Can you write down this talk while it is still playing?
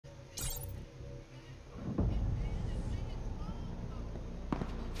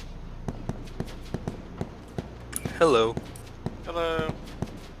Hello. Hello.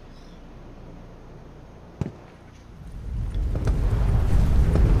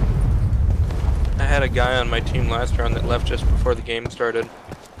 I had a guy on my team last round that left just before the game started.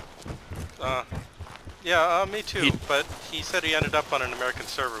 Yeah, me too, but he said he ended up on an American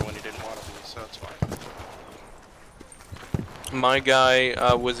server when he didn't want to be, so it's fine. My guy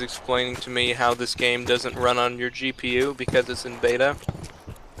was explaining to me how this game doesn't run on your GPU because it's in beta,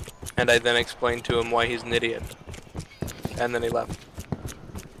 and I then explained to him why he's an idiot. And then he left.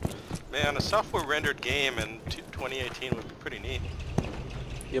 Man, a software-rendered game in 2018 would be pretty neat.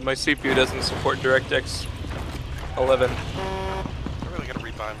 Yeah, my CPU doesn't support DirectX 11. I'm really gonna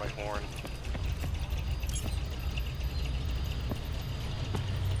rebind my horn.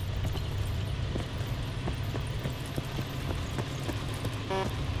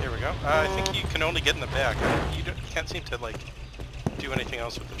 Here we go. I think you can only get in the back. You can't seem to, like, do anything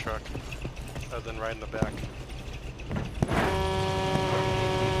else with the truck other than ride in the back.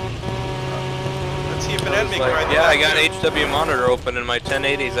 Let's see if an enemy can ride in the back. Yeah, I got an HW monitor open in my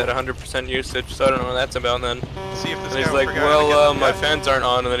 1080s at 100% usage, so I don't know what that's about then. See if this And he's guy like, forgot well, to my fans aren't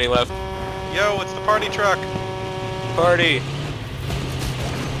on, and then he left. Yo, it's the party truck. Party!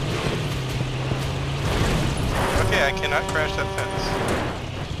 Okay, I cannot crash that fence.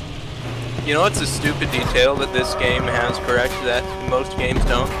 You know what's a stupid detail that this game has correct that most games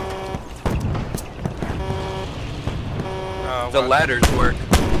don't? The ladders work.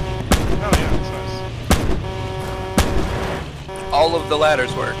 Oh yeah, that's nice. All of the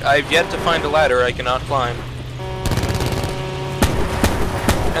ladders work. I've yet to find a ladder I cannot climb.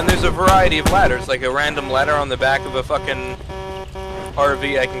 And there's a variety of ladders, like a random ladder on the back of a fucking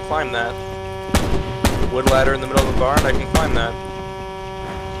RV, I can climb that. Wood ladder in the middle of the barn, I can climb that.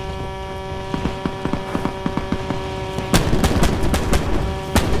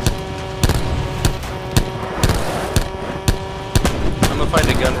 I'm gonna find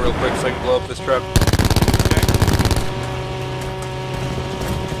a gun real quick so I can blow up this truck.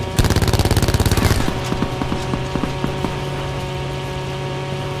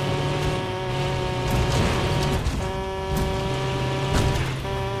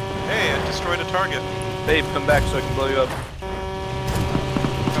 Hey, I destroyed a target. Babe, come back so I can blow you up.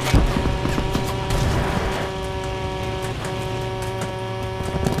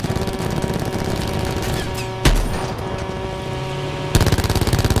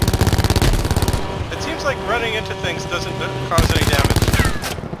 It seems like running into things doesn't cause any damage.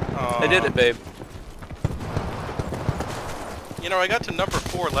 I did it, babe. You know, I got to number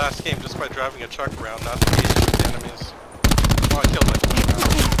 4 last game just by driving a truck around, not engaging with enemies. Well, I killed like 2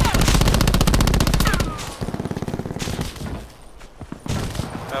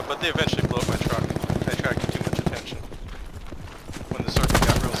 but they eventually blew up my truck. I attracted too much attention when the circuit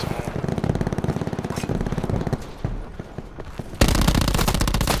got real small.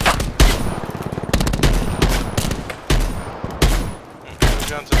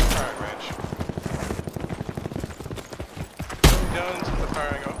 Guns at the firing range. Guns at the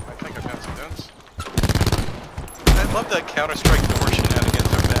firing. Oh, I think I found some guns. I love that Counter-Strike 4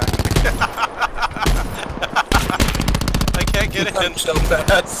 shenanigans are back. I can't get in. So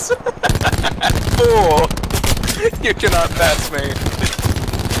pass. Fool! You cannot pass me.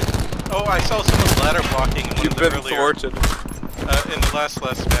 Oh, I saw someone ladder blocking in one You've of the been earlier, thwarted. in the last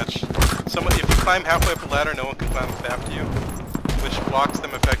match. Someone, if you climb halfway up a ladder, no one can climb up after you, which blocks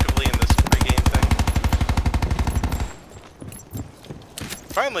them effectively in this pre-game thing.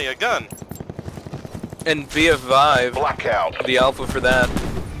 Finally, a gun. And via Vive, Blackout. the alpha for that.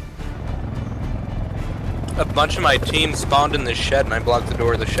 A bunch of my team spawned in the shed and I blocked the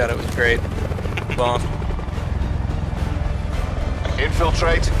door of the shed. It was great. Boss.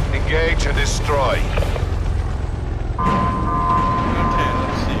 Infiltrate, engage, and destroy. Okay,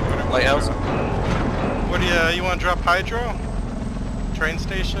 let's see. What are we Lighthouse? What do you want to drop hydro? Train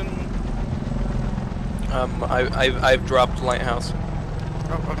station? I've dropped Lighthouse.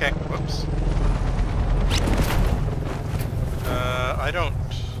 Oh, okay. Whoops. I don't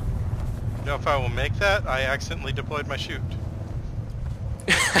know if I will make that. I accidentally deployed my chute.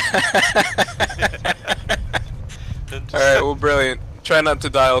 Alright, well, brilliant. Try not to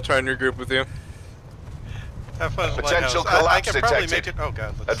die. I'll try and regroup with you. Have fun. Potential Lighthouse. collapse I can probably detected. make it. Oh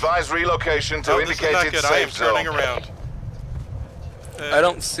god. Let's... Advise relocation to Oh, this is not indicated good. I am safe zone. turning around. I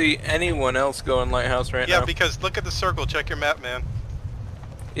don't see anyone else going Lighthouse right now. Yeah, because look at the circle. Check your map, man.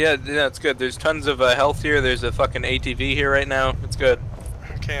 Yeah, it's good. There's tons of health here. There's a fucking ATV here right now. It's good.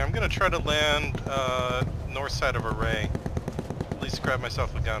 Okay, I'm gonna try to land north side of Array. At least grab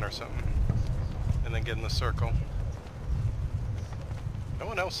myself a gun or something, and then get in the circle. No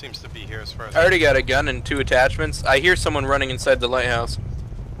one else seems to be here as far as I already got a gun and 2 attachments. I hear someone running inside the lighthouse.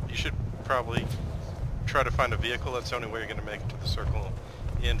 You should probably try to find a vehicle. That's the only way you're going to make it to the circle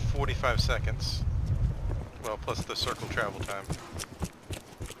in 45 seconds. Well, plus the circle travel time.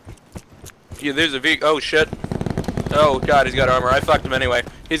 Yeah, there's a vehicle. Oh, shit. Oh, God, he's got armor. I fucked him anyway.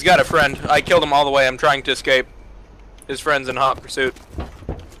 He's got a friend. I killed him all the way. I'm trying to escape. His friend's in hot pursuit.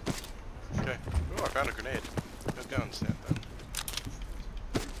 Okay. Oh, I found a grenade. No guns then.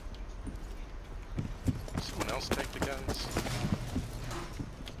 Someone else take the guns.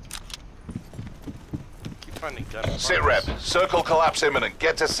 Keep finding gun parts. Sit rep. Circle collapse imminent.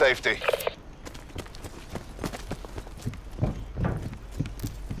 Get to safety.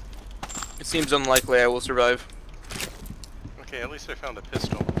 It seems unlikely I will survive. Okay, at least I found a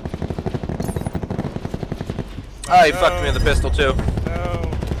pistol. Ah, he fucked me with a pistol too.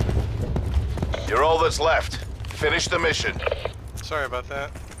 No. You're all that's left. Finish the mission. Sorry about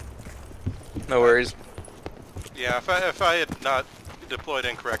that. No worries. Yeah, if I had not deployed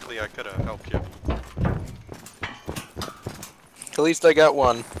incorrectly, I could have helped you. At least I got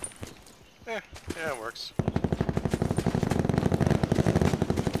one. Yeah, it works.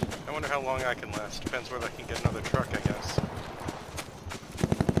 I wonder how long I can last. Depends whether I can get another truck, I guess.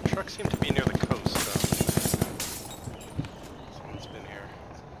 Trucks seem to be near the coast, though. Someone's been here.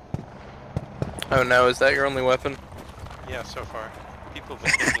 Oh no, is that your only weapon? Yeah, so far. People have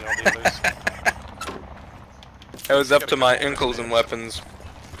been taking all the others. I was up to my ankles in weapons,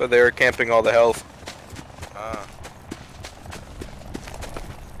 but they were camping all the health. Ah.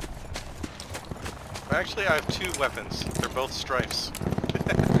 Well, actually, I have 2 weapons. They're both strifes.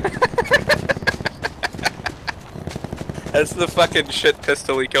 That's the fucking shit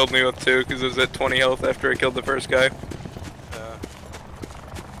pistol he killed me with too, because it was at 20 health after I killed the first guy.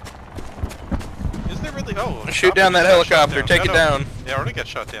 Is there really? Oh, Shoot down that helicopter, take it down. Yeah, I already got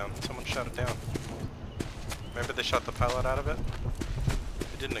shot down. Someone shot it down. Remember they shot the pilot out of it?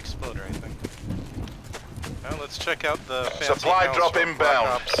 It didn't explode or anything. Now let's check out the fancy Supply house drop from inbound.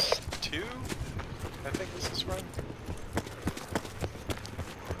 Black Ops 2. I think this is right.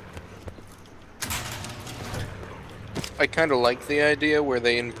 I kind of like the idea where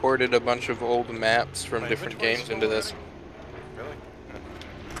they imported a bunch of old maps from My different inventory's games full into already? this. Really? Yeah.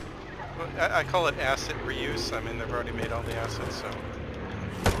 Well, I call it asset reuse. I mean, they've already made all the assets, so.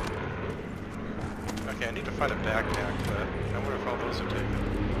 Okay, I need to find a backpack, but I wonder if all those are taken.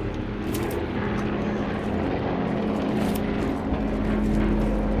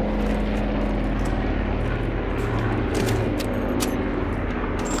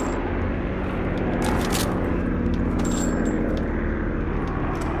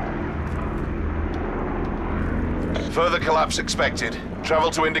 Further collapse expected. Travel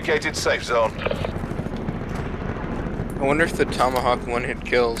to indicated safe zone. I wonder if the Tomahawk one-hit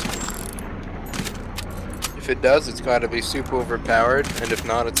kills. If it does, it's gotta be super overpowered, and if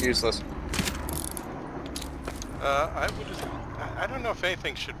not, it's useless. I don't know if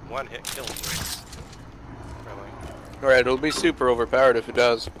anything should one-hit kill this. Really. Alright, it'll be super overpowered if it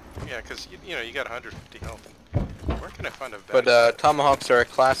does. Yeah, because, you know, you got 150 health. Where can I find a But backpack? Tomahawks are a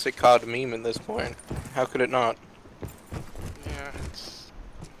classic COD meme at this point. How could it not? Yeah, it's...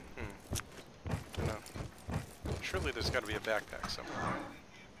 I don't know. Surely there's got to be a backpack somewhere.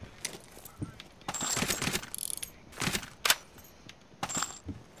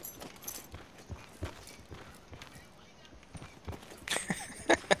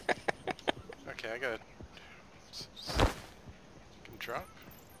 Okay, I got it. Can drop.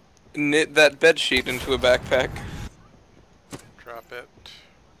 Knit that bed sheet into a backpack. Drop it.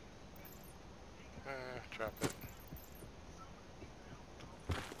 Drop it.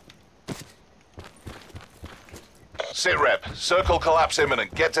 Sit rep. Circle collapse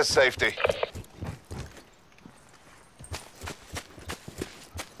imminent. Get to safety.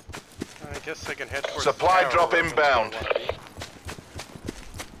 I guess I can head towards Supply the tower, drop where everyone's gonna inbound. wanna be.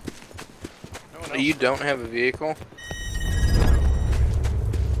 No one else You don't have a vehicle?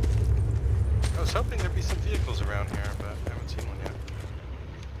 I was hoping there'd be some vehicles around here, but I haven't seen one yet.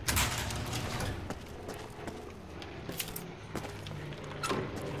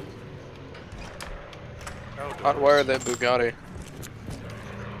 Oh, Hotwire that Bugatti.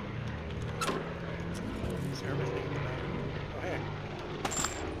 Is there everything? Oh, hey.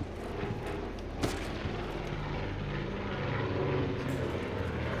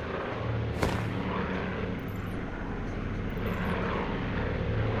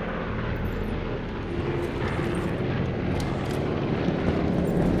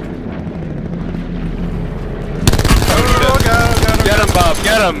 Get him, Bob!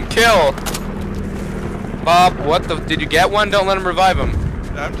 Get him! Kill! Bob, what the? Did you get one? Don't let him revive him.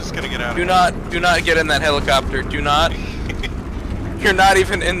 I'm just gonna get out of Do here. do not get in that helicopter. Do not. You're not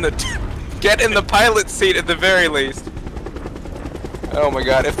even in the. Get in the pilot seat at the very least. Oh my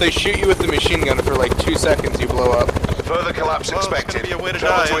god, if they shoot you with the machine gun for like 2 seconds, you blow up. Further collapse Well, it's gonna expected. be a way to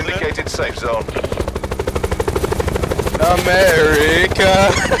Travel die, to isn't it? indicated safe zone.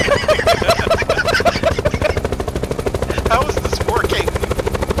 America! How is this working?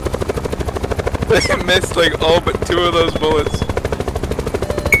 They missed like all but 2 of those bullets.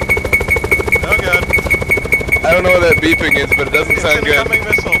 Oh god. I don't know what that beeping is, but it doesn't sound good. Incoming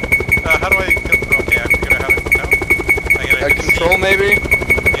missile. How do I... Okay, I'm gonna have it now. I gotta hit Control C. maybe?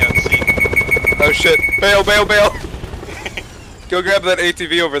 Yeah, C. Oh shit. Bail, bail, bail! Go grab that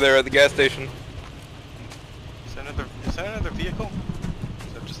ATV over there at the gas station. Is that another vehicle? Or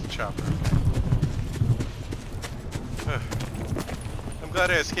is that just a chopper? I'm glad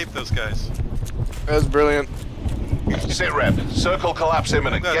I escaped those guys. That was brilliant. Sit rep. Circle collapse I'm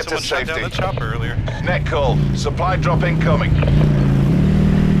imminent. glad Get to someone shot down safety. the chopper earlier. Net call. Supply drop incoming.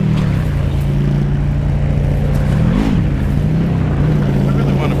 I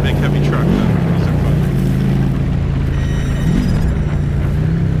really want a big heavy truck though. Those are fun.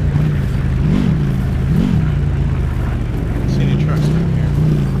 I don't see any trucks down here.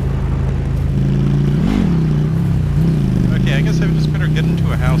 Okay, I guess I just better get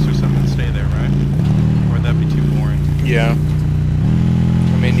into a house or something and stay there, right? Or would that be too boring? Yeah.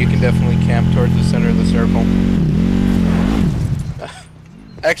 I mean, you can definitely camp towards the center of the circle.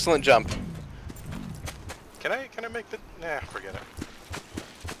 Excellent jump. Can I make the... Nah, forget it.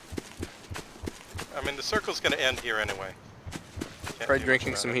 I mean, the circle's gonna end here anyway. Can't Try do much drinking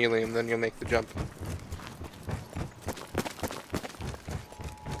about some it. helium, then you'll make the jump.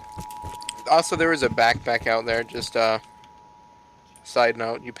 Also, there was a backpack out there, just, side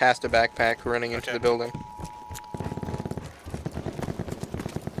note. You passed a backpack running into Okay. the building.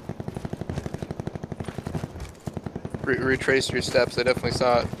 Retrace your steps, I definitely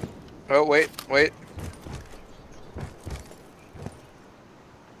saw it. Oh, wait, wait.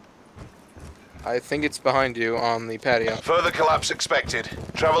 I think it's behind you on the patio. Further collapse expected.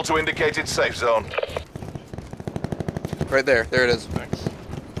 Travel to indicated safe zone. Right there, there it is. Thanks.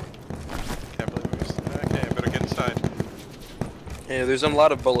 Can't believe I missed it. Okay, I better get inside. Yeah, there's a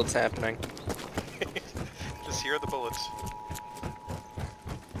lot of bullets happening. Just hear the bullets.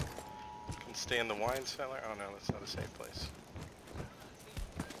 Can stay in the wine cellar. Oh no, that's not a safe place.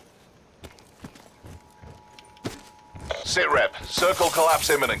 Sit rep. Circle collapse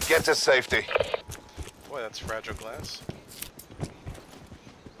imminent. Get to safety. Boy, that's fragile glass.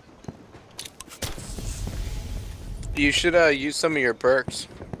 You should use some of your perks.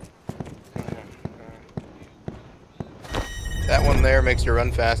 That one there makes you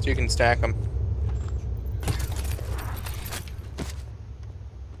run fast. You can stack them.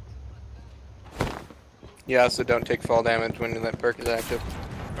 You also don't take fall damage when that perk is active.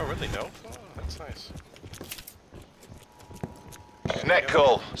 Oh really? No? Oh, that's nice. Net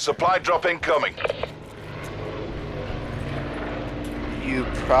call. Supply drop incoming. You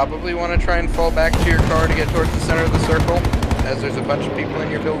probably want to try and fall back to your car to get towards the center of the circle, as there's a bunch of people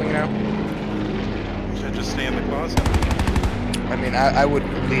in your building now. Should I just stay in the closet? I mean, I would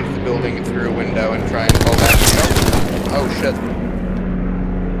leave the building through a window and try and fall back. Nope. Oh shit.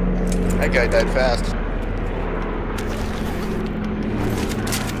 That guy died fast.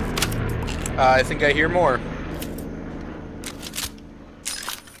 I think I hear more.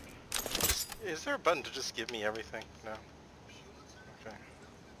 Is there a button to just give me everything? No. Okay.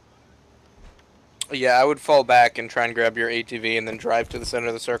 Yeah, I would fall back and try and grab your ATV and then drive to the center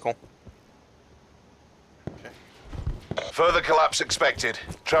of the circle. Okay. Further collapse expected.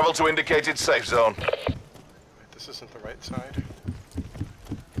 Travel to indicated safe zone. Wait, this isn't the right side.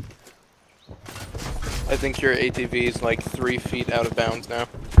 I think your ATV is like 3 feet out of bounds now.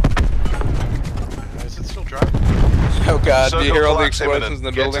 Is it still driving? Oh god, do you Circle hear all the collapse explosions in the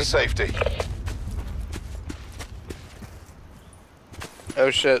imminent. building? Get to safety. Oh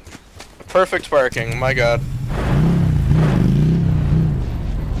shit. Perfect parking, my god.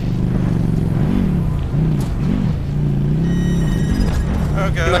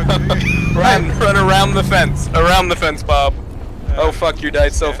 Okay. Run around the fence, Bob. Oh fuck, you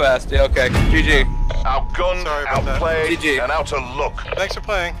died so fast. Yeah, okay. GG. Outgunned, Sorry about that. outplayed, GG. and out to look. Thanks for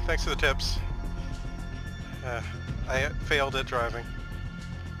playing. Thanks for the tips. I failed at driving.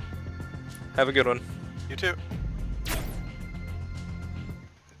 Have a good one. You too.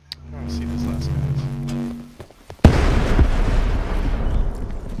 I want to see these last guys.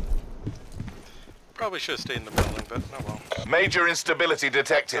 Probably should have stayed in the building, but oh well. Major instability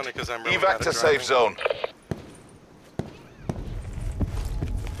detected. Only 'cause I'm really Evac bad to at safe driving. zone.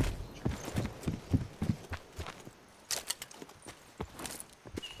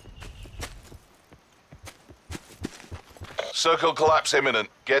 Circle collapse imminent.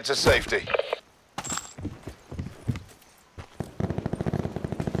 Get to safety.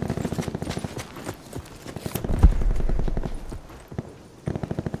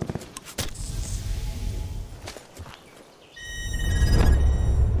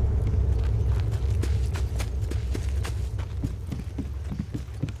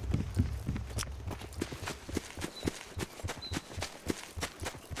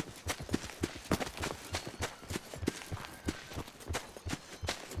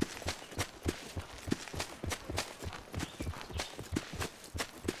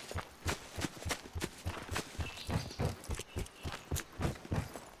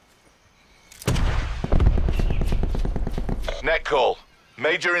 Net call.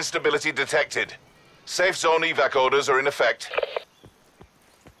 Major instability detected. Safe zone evac orders are in effect.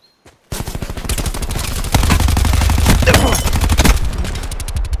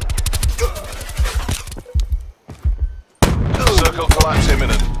 Circle collapse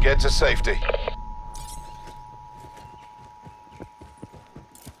imminent. Get to safety.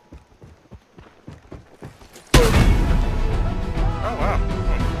 Oh wow.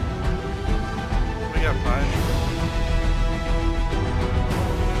 We got 5.